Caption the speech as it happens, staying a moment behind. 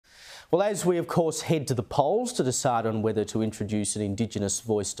Well, as we, of course, head to the polls to decide on whether to introduce an Indigenous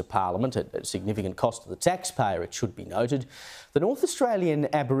voice to Parliament at a significant cost to the taxpayer, it should be noted, the North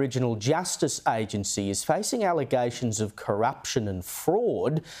Australian Aboriginal Justice Agency is facing allegations of corruption and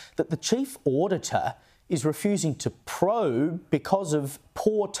fraud that the Chief Auditor is refusing to probe because of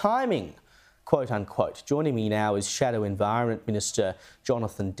poor timing, quote unquote. Joining me now is Shadow Environment Minister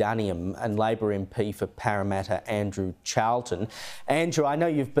Jonathan Duniam and Labor MP for Parramatta Andrew Charlton. Andrew, I know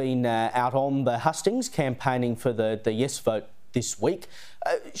you've been out on the hustings campaigning for the yes vote this week.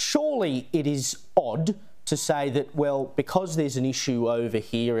 Surely it is odd to say that, well, because there's an issue over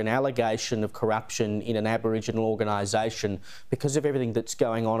here, an allegation of corruption in an Aboriginal organisation, because of everything that's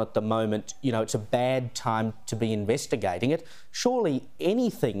going on at the moment, you know, it's a bad time to be investigating it. Surely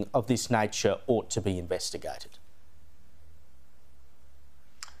anything of this nature ought to be investigated.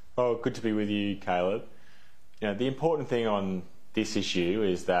 Well, good to be with you, Caleb. You know, the important thing on this issue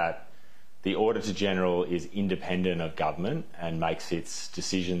is that the Auditor General is independent of government and makes its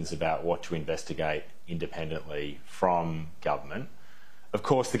decisions about what to investigate independently from government. Of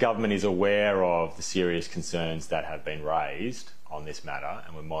course, the government is aware of the serious concerns that have been raised on this matter,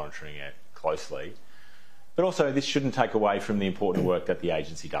 and we're monitoring it closely. But also, this shouldn't take away from the important work that the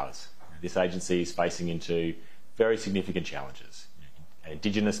agency does. This agency is facing into very significant challenges. An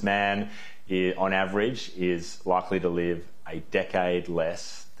Indigenous man, on average, is likely to live a decade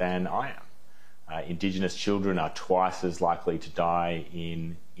less than I am. Indigenous children are twice as likely to die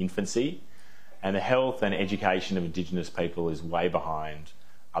in infancy, and the health and education of Indigenous people is way behind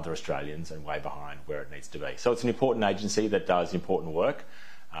other Australians and way behind where it needs to be. So it's an important agency that does important work,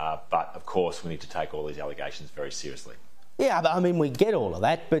 but of course we need to take all these allegations very seriously. Yeah, I mean, we get all of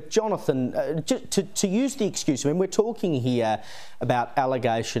that, but Jonathan, to use the excuse, I mean, we're talking here about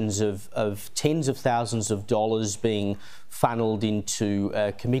allegations of tens of thousands of dollars being funnelled into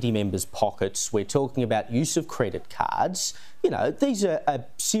committee members' pockets. We're talking about use of credit cards. You know, these are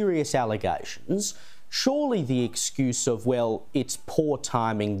serious allegations. Surely the excuse of, well, it's poor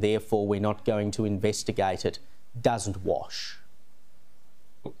timing, therefore we're not going to investigate it, doesn't wash.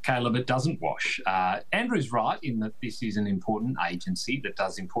 Caleb, it doesn't wash. Andrew's right in that this is an important agency that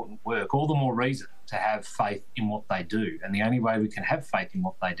does important work. All the more reason to have faith in what they do. And the only way we can have faith in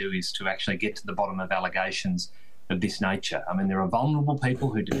what they do is to actually get to the bottom of allegations of this nature. I mean, there are vulnerable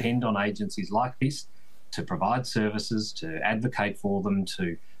people who depend on agencies like this to provide services, to advocate for them,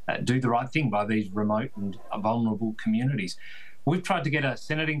 to do the right thing by these remote and vulnerable communities. We've tried to get a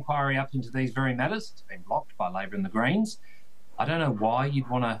Senate inquiry up into these very matters. It's been blocked by Labor and the Greens. I don't know why you'd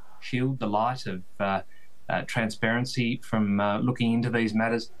want to shield the light of transparency from looking into these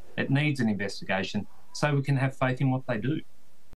matters. It needs an investigation so we can have faith in what they do.